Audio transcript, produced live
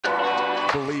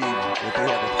believe that they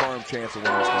have a firm chance of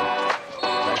winning this game.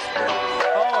 Nice play.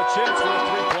 Oh, a chance for a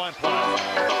three-point play.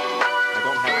 I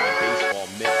don't have my baseball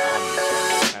mitt on me, so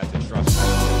I have to trust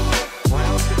me.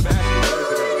 Browns to the basket.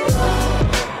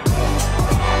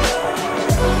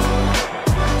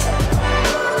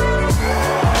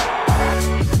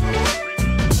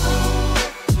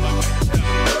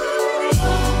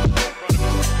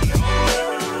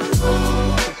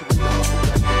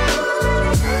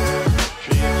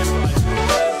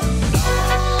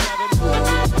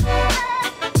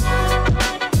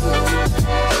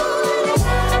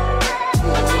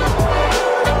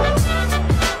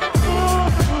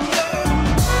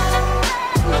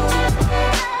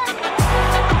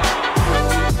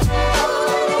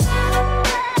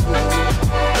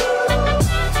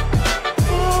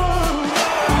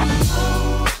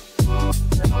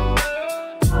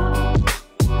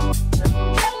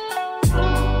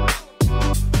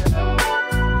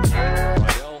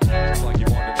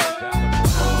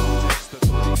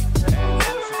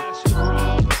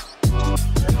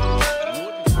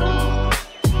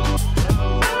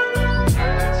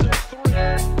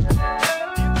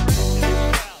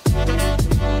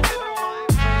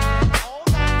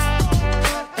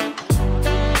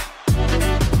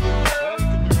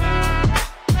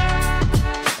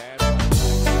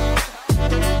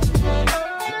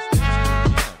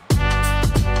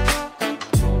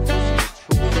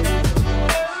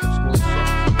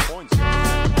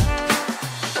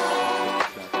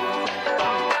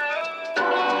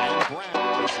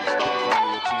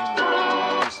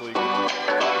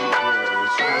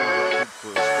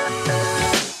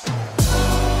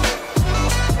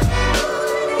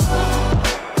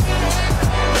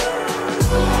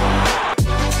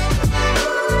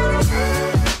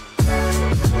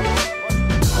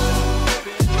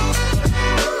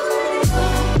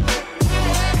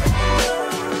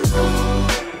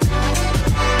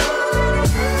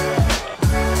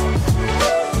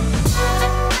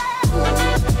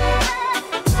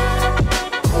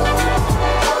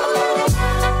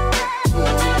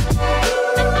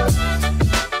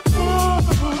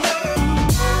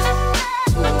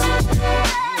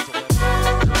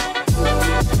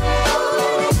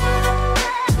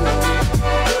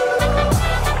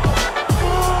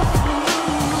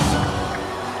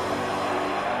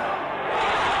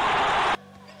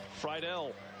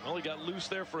 Only got loose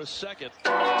there for a second.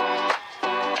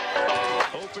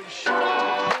 Open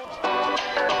shot.